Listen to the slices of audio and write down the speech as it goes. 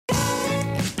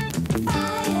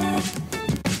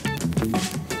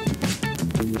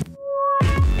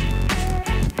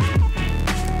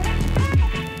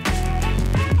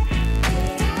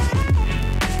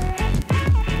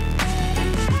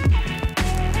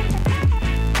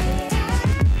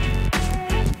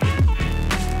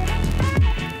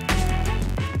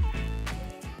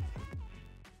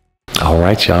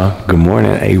Alright y'all, good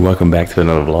morning. Hey, welcome back to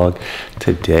another vlog.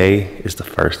 Today is the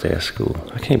first day of school.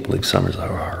 I can't believe summer's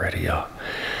over already, y'all.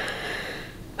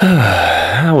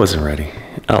 I wasn't ready.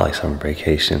 I like summer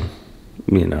vacation.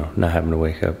 You know, not having to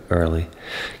wake up early.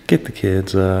 Get the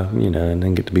kids, you know, and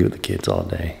then get to be with the kids all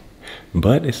day.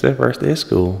 But it's their first day of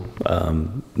school.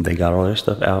 They got all their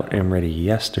stuff out and ready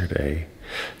yesterday.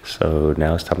 So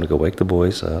now it's time to go wake the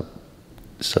boys up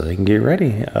so they can get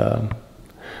ready.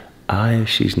 If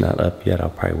she's not up yet, I'll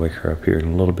probably wake her up here in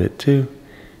a little bit too.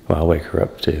 Well, I'll wake her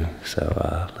up too.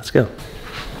 So let's go.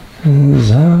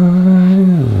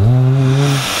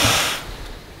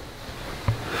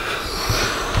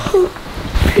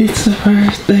 It's the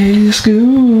first day of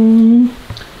school.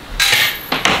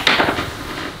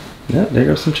 Yep, there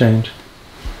goes some change.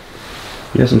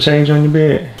 You got some change on your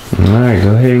bed? Alright,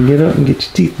 go ahead and get up and get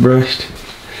your teeth brushed.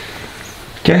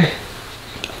 Okay?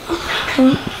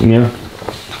 Yeah.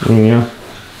 Yeah.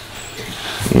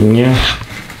 Yeah.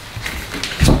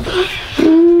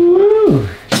 Woo.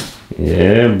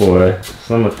 Yeah, boy.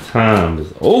 Summertime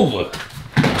is over.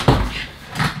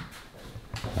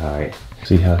 Alright.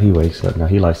 See how he wakes up. Now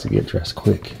he likes to get dressed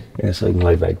quick. Yeah, so he can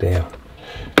lay back down.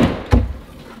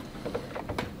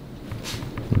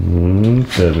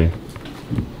 Tell me.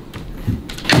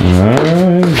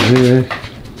 Alright, good.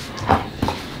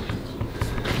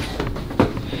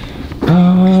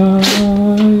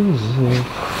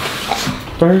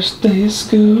 First day of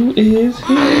school is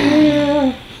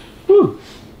here. Woo.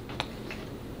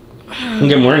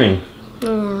 Good morning.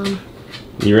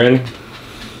 You ready?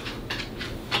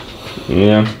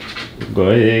 Yeah.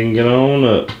 Go ahead and get on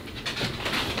up.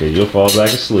 Cause you'll fall back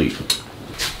asleep.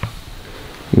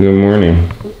 Good morning.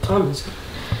 What time is it?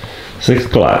 6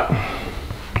 o'clock.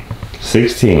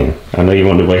 6:10. I know you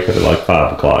wanted to wake up at like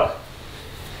 5 o'clock.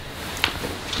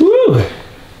 Woo!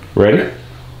 Ready?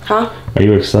 Huh? Are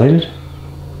you excited?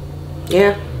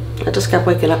 Yeah. I just kept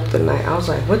waking up tonight. I was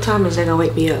like, what time is they gonna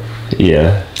wake me up?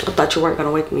 Yeah. I thought you weren't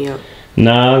gonna wake me up.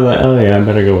 No, I was like, oh yeah, I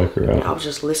better go wake her up. I was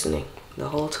just listening the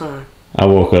whole time. I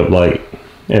woke up like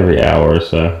every hour or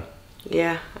so.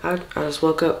 Yeah, I just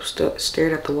woke up,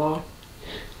 stared at the wall.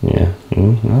 Yeah.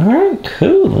 Alright,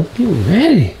 cool. Let's get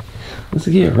ready. Let's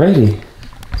get ready.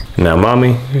 Now,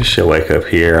 mommy, she'll wake up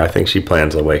here. I think she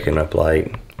plans on waking up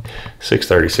like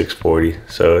 6:30, 6:40.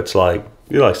 So it's like,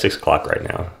 you're like 6 o'clock right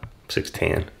now.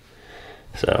 6:10.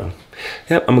 So,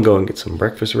 yep, I'm gonna go and get some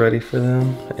breakfast ready for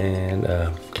them. And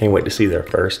can't wait to see their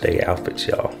first day outfits,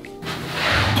 y'all.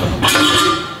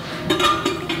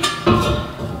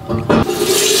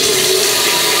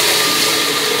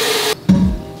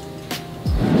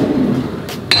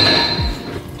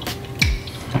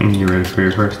 You ready for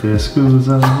your first day of school,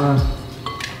 Zama?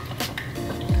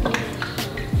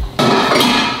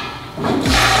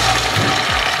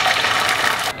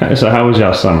 So how was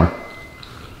y'all summer?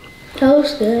 That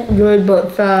was good. Good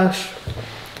but fast.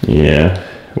 Yeah.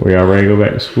 Were y'all ready to go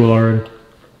back to school already?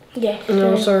 Yeah.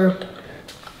 No, sir.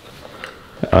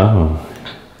 Oh.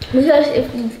 Because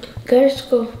if you go to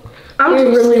school, I'm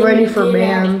you're really just ready gonna for get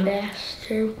out band.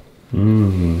 faster.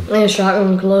 And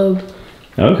shotgun globe.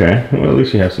 Okay. Well, at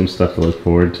least you have some stuff to look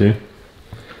forward to.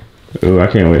 Oh, I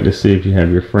can't wait to see if you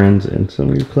have your friends in some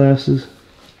of your classes.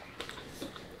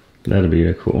 That'll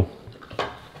be cool.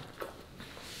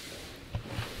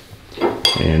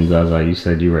 And Zaza, you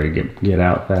said you ready to get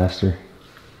out faster.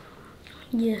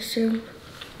 Yes, sir.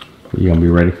 You gonna be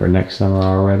ready for next summer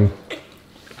already?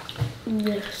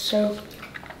 Yes, sir.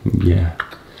 Yeah.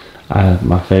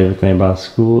 My favorite thing about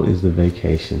school is the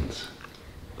vacations.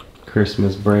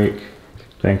 Christmas break,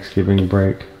 Thanksgiving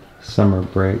break, summer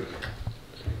break,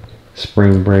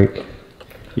 spring break.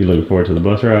 You looking forward to the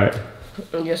bus ride?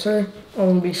 Yes, sir. I'm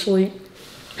gonna be asleep.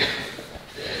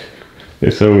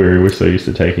 It's so weird. We're so used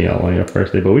to taking y'all on your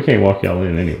first day, but we can't walk y'all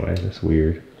in anyway. That's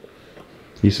weird.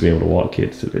 Used to be able to walk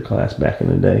kids to their class back in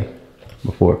the day,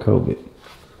 before COVID.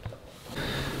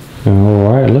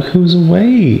 All right, look who's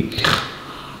awake.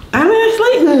 I'm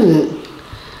actually good.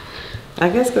 I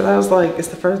guess because I was like, it's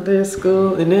the first day of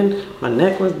school, and then my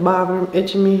neck was bothering,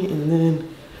 itching me, and then,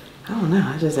 I don't know,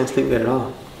 I just didn't sleep good at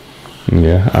all.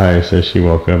 Yeah, I said she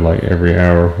woke up like every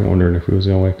hour wondering if we was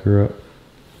gonna wake her up.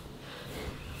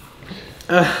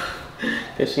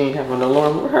 Cause she ain't have an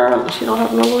alarm with her. She don't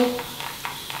have an alarm.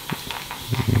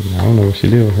 I don't know what she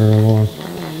did with her alarm. I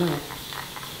don't know.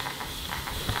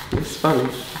 It's funny.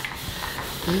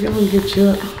 I'm gonna get you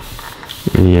up.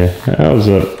 Yeah, I was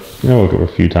up. I woke up a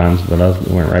few times, but I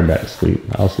went right back to sleep.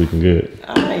 I was sleeping good.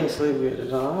 I ain't sleep good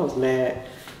at all. I was mad.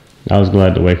 I was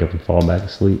glad to wake up and fall back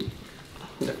asleep.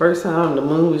 The first time the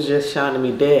moon was just shining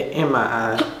me dead in my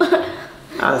eyes.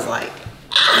 I was like,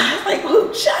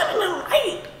 who's shining a light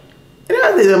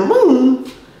to the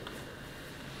moon.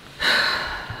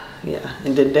 Yeah,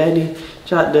 and then Daddy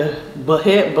tried to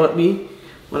headbutt me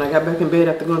when I got back in bed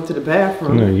after going to the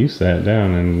bathroom. No, you sat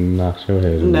down and knocked your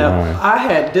head in No, mine. I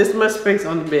had this much space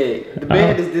on the bed. The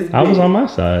bed is this big. I was on my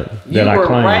side. You were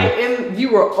right in.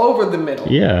 You were over the middle.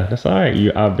 Yeah, that's all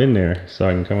right. I've been there, so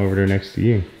I can come over there next to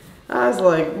you. I was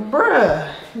like,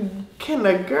 bruh, can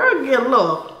the girl get a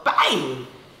little bang?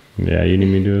 Yeah, you need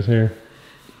me to do his hair?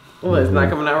 Well, it's not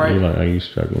coming out right. You look like you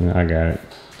struggling. I got it.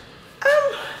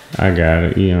 I got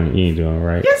it. You ain't doing it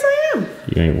right. Yes, I am.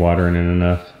 You ain't watering it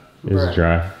enough. It's Bruh.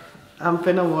 dry. I'm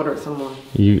finna water it some more.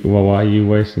 Well, why are you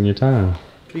wasting your time?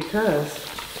 Because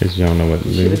You don't know what to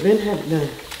do. should have been had it done.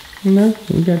 No,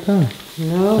 we got time.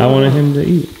 No. I wanted him to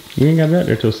eat. We ain't got back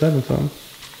there till 7 something.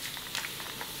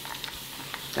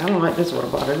 I don't like this water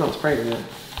bottle. It don't spray good.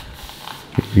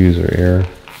 User error.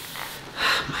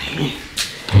 Man.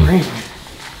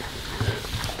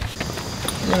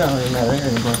 It don't even matter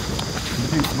anymore. The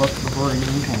people before they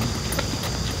even came.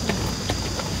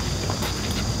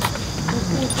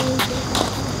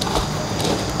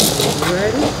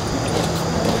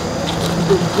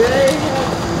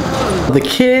 The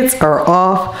kids are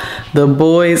off. The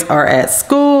boys are at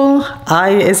school.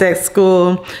 Aya is at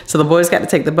school. So the boys got to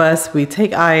take the bus. We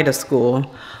take Aya to school.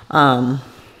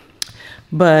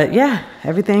 But yeah,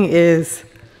 everything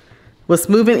was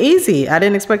smooth and easy. I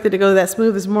didn't expect it to go that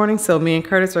smooth this morning. So me and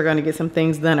Curtis are going to get some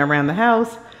things done around the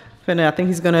house. I think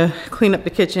he's going to clean up the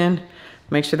kitchen.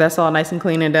 Make sure that's all nice and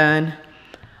clean and done.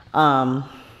 I'm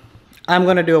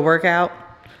going to do a workout.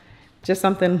 Just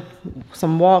some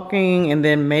walking and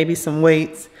then maybe some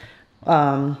weights.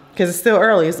 Because it's still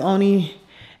early. It's only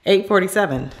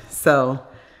 8:47. So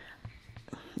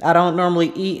I don't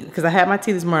normally eat, because I had my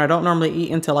tea this morning. I don't normally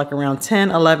eat until like around 10,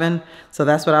 11. So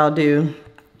that's what I'll do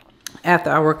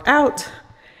after I work out.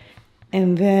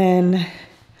 And then I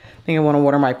think I want to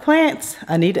water my plants.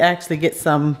 I need to actually get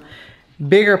some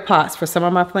bigger pots for some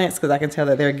of my plants because I can tell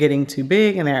that they're getting too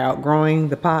big and they're outgrowing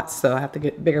the pots. So I have to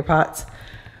get bigger pots.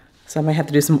 So I might have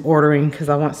to do some ordering because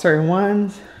I want certain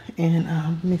ones. And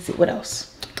let me see what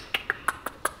else.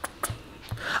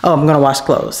 Oh, I'm gonna wash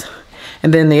clothes.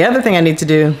 And then the other thing I need to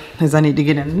do is I need to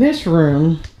get in this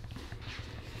room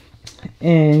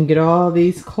and get all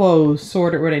these clothes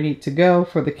sorted where they need to go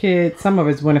for the kids. Some of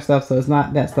it's winter stuff, so it's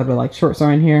not that stuff, but like shorts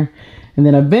are in here. And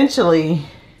then eventually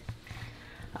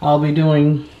I'll be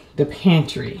doing the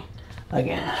pantry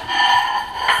again.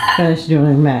 Finish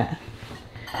doing that.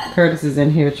 Curtis is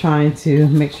in here trying to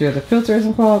make sure the filter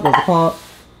isn't clogged. Is it clogged?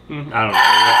 I don't know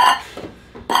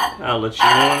yet. I'll let you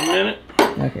know in a minute.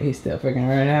 Okay, he's still figuring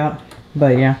it out.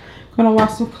 But yeah, gonna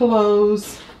wash some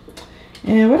clothes.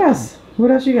 And what else?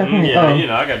 What else you got planned? Yeah, Oh, you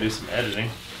know, I gotta do some editing.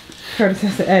 Curtis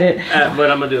has to edit.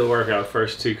 But I'm gonna do a workout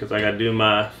first too, because I gotta do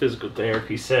my physical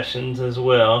therapy sessions as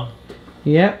well.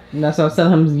 Yep, and that's what I was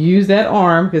telling him, use that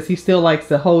arm, because he still likes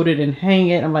to hold it and hang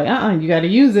it. I'm like, you gotta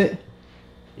use it.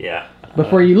 Yeah.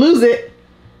 Before you lose it.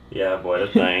 Yeah, boy,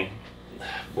 that thing.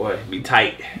 Boy, be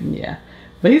tight. Yeah,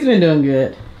 but he's been doing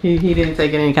good. He didn't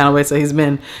take it any kind of way, so he's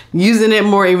been using it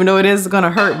more, even though it is gonna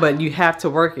hurt, but you have to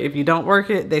work it. If you don't work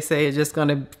it, they say it's just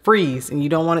gonna freeze, and you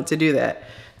don't want it to do that.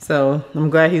 So I'm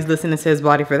glad he's listening to his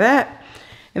body for that.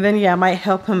 And then yeah, I might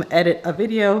help him edit a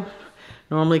video.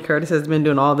 Normally Curtis has been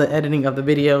doing all the editing of the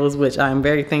videos, which I'm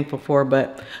very thankful for,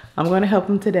 but I'm gonna help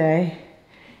him today.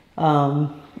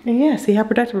 And yeah, see how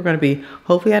productive we're gonna be.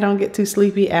 Hopefully I don't get too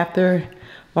sleepy after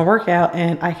my workout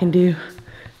and I can do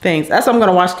things. That's why I'm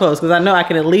gonna wash clothes, because I know I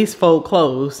can at least fold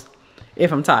clothes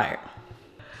if I'm tired.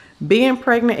 Being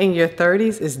pregnant in your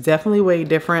 30s is definitely way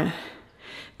different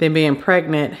than being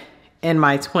pregnant in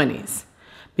my 20s.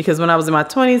 Because when I was in my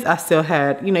 20s, I still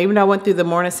had, you know, even though I went through the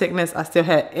morning sickness, I still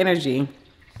had energy.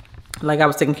 Like I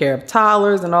was taking care of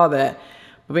toddlers and all that.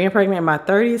 But being pregnant in my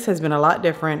 30s has been a lot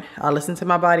different. I listen to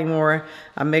my body more.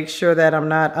 I make sure that I'm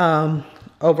not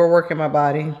overworking my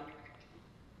body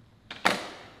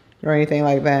or anything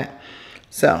like that.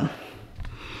 So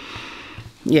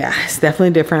yeah, it's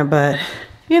definitely different, but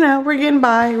you know, we're getting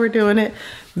by, we're doing it.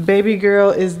 Baby girl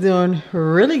is doing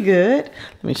really good.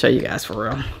 Let me show you guys for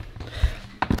real.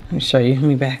 Let me show you, let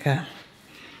me back up.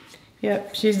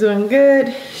 Yep, she's doing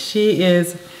good. She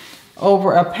is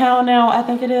over a pound now, I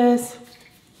think it is.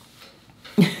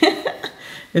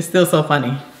 It's still so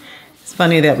funny. It's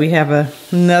funny that we have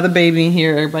another baby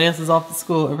here. Everybody else is off to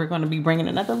school and we're going to be bringing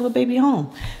another little baby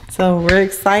home. So we're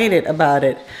excited about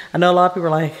it. I know a lot of people are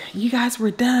like, you guys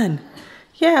were done.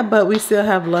 Yeah, but we still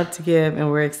have love to give and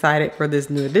we're excited for this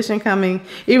new addition coming.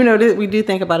 Even though we do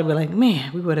think about it, we're like,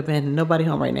 man, we would have been nobody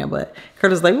home right now. But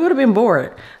Curtis is like, we would have been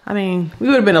bored. I mean, we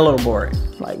would have been a little bored.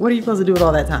 Like, what are you supposed to do with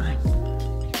all that time?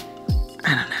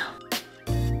 I don't know.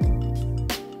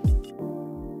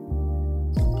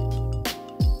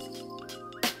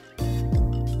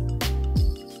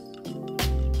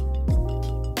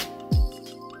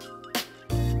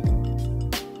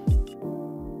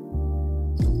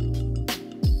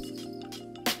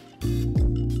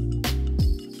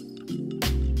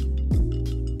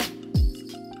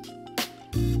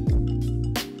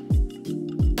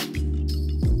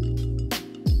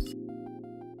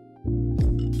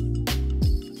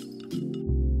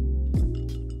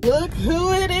 Look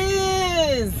who it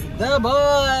is! The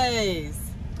boys!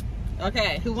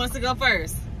 Okay, who wants to go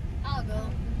first? I'll go.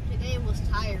 Today was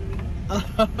tiring.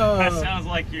 That sounds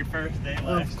like your first day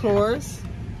last Of course.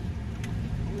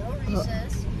 No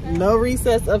recess. No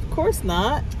recess, of course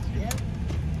not. Yep.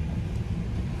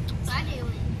 My day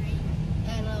went great.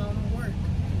 And work.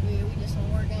 We did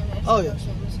some work and Oh, yeah.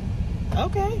 instructions.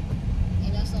 Okay.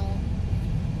 And that's all.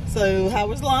 So, how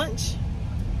was lunch?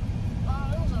 It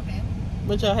was okay.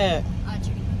 What y'all had?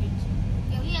 Chicken nuggets.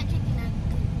 Yeah, we had chicken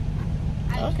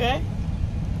nuggets. Okay.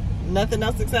 Nothing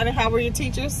else exciting? How were your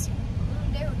teachers?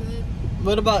 They were good.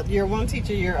 What about your one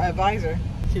teacher, your advisor?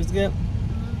 She was good?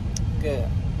 Good.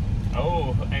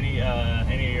 Oh, any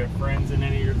of your friends in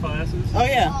any of your classes? Oh,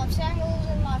 yeah. Samuel's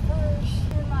in my first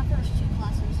two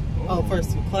classes. Oh,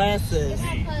 first two classes. It's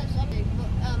not because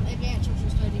I'm advanced social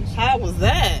studies. How was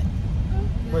that?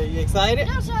 Were you excited?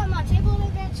 I also have my table in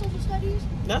advanced social studies.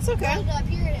 That's okay. And the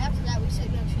period after that, we sit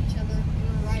next to each other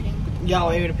and we're writing. Y'all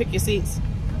were able to pick your seats?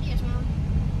 Yes, ma'am.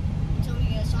 Until we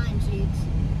get assigned seats.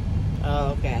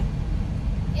 Oh, okay.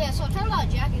 Yeah, so turns out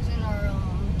Jack is in our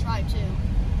tribe too.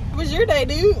 How was your day,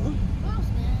 dude? What else,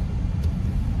 man?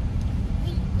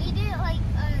 We did like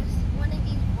one of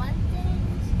these one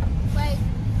things,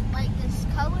 like this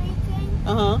coloring thing.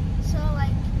 Uh-huh. So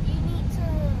like you need to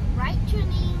write your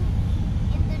name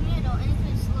in the middle, and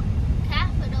if it's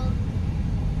capital,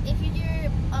 if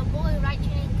you're a boy, write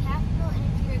your name capital, and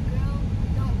if you're a girl,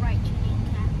 don't write your name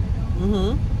capital.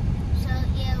 Mm-hmm. So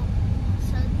yeah,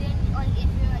 so then like if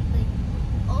you're like the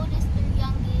oldest or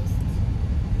youngest,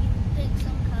 you pick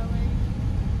some colors.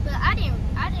 But I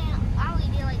only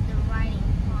did like the writing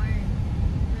part,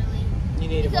 really. You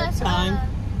needed more time?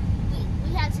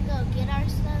 We had to go get our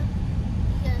stuff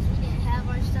because we didn't have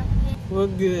our stuff yet. Well,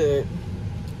 good.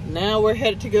 Now we're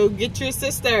headed to go get your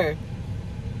sister.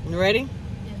 You ready?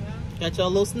 Got your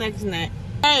little snacks and that.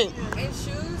 Hey. And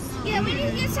shoes. Yeah, we need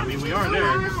to get some. We are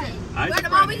there. Wait,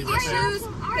 Mom, we can get shoes.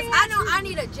 Cause I know I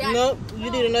need a jacket. Nope,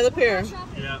 you need another pair.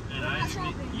 Yeah,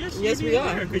 and Yes, we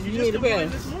are. Because you You just need a pair.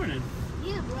 complained this morning.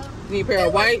 Yeah, bro. You need a pair of It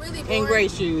was white really and boring. gray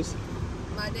shoes.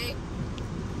 My day.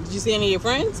 Did you see any of your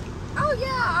friends? Oh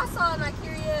yeah, I saw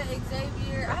Nigeria,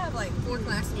 Xavier. I have like 4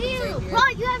 classes with Ew, Xavier. bro,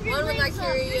 you have your One with legs up.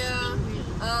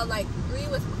 Nigeria, like 3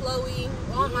 with Chloe.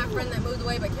 One with my friend that moved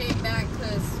away but came back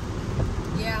because,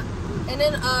 yeah. And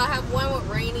then I have one with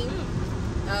Rainy.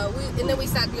 And then we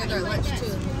sat together at lunch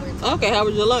too. Okay, how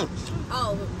was your lunch?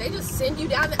 Oh, they just send you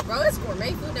down there, bro. It's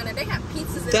gourmet food down there. They have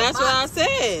pizzas in the That's box. what I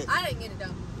said. I didn't get it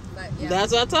though, but yeah.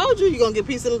 That's what I told you. You gonna get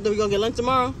pizza? We gonna get lunch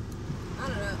tomorrow? I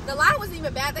don't know. The line wasn't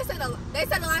even bad. They said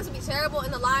the lines would be terrible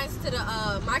and the lines to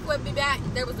the microwave would be bad.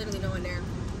 There was literally no one there.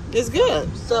 It's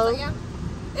good. So, yeah,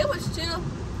 it was chill.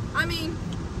 I mean,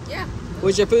 yeah.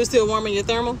 was your food still warm in your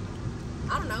thermal?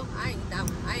 I don't know. I ain't eat that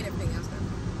one. I ate everything else though.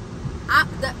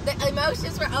 The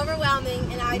emotions were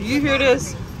overwhelming, and I. You hear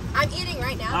this? I'm eating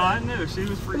right now. Oh, I knew. She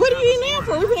was freaking What are out you this eating there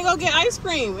for? morning. We're gonna go get ice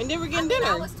cream and then we're getting I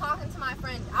dinner. was talking to my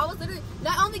friend. I was literally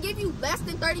not only give you less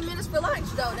than 30 minutes for lunch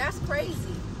though. That's crazy.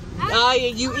 Oh, yeah,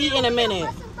 you eat in a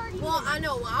minute. Well, I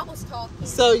know. Well, I was talking.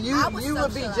 So you I was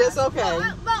would be socialized. just okay.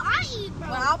 Bro, I eat, bro.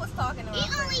 Well, I was talking to my It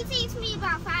friend. only takes me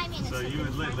about 5 minutes. So to you was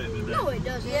finish my lit food. today. No, it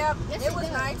doesn't. Yeah, Yes, it was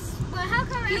does. nice. But how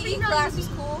come every PE night class you was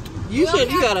cool. You We only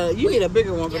should. You had- you need a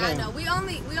bigger one for Yeah, I that. know. We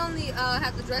only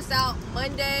have to dress out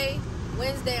Monday,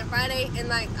 Wednesday, and Friday, and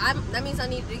like that means I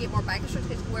need to get more biker shorts.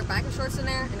 Because you can wear biker shorts in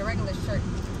there and a regular shirt.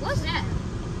 What's that?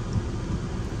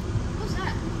 What's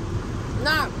that?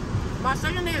 Nah, my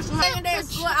second day of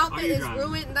school outfit you is driving?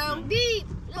 ruined though. Deep.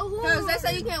 Because they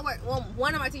say you can't wear. Well,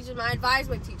 one of my teachers, my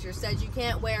advisement teacher, said you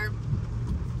can't wear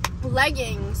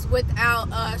leggings without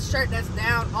a shirt that's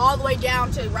down all the way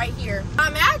down to right here.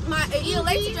 I'm at my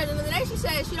ELA teacher, and the other day she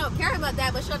said she don't care about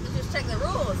that, but she have to just check the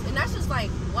rules, and that's just like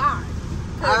why?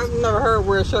 I've never heard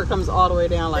where a shirt comes all the way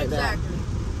down like Exactly.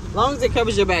 that. As long as it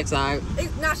covers your backside.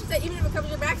 Now she said even if it covers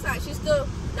your backside, she's still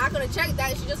not gonna check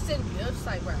that. She just sends you. It's just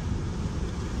like, bro.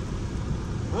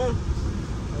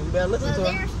 You better listen Well, to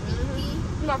they're her.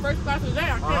 stinky. My first class was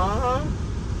there.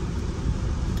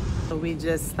 So we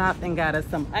just stopped and got us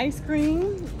some ice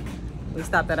cream. We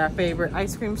stopped at our favorite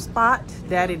ice cream spot.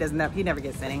 Daddy he never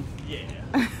gets any. Yeah.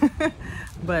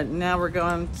 But now we're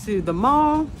going to the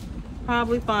mall.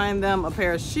 Probably find them a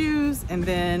pair of shoes and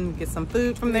then get some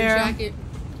food from there. Jacket.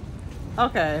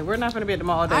 Okay, we're not gonna be at the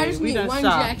mall all day. I just we need done one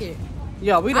shopped. jacket.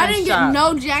 Yo, we done I didn't shopped. get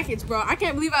no jackets, bro. I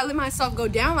can't believe I let myself go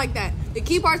down like that. The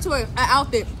key part to an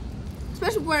outfit,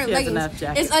 especially wearing She has leggings, enough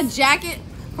jackets. it's a jacket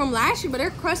from last year, but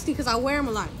they're crusty because I wear them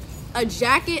a lot. A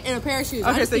jacket and a pair of shoes.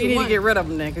 I Okay, just so you need one. to get rid of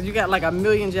them then, because you got like a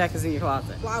million jackets in your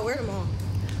closet. Well, I wear them all.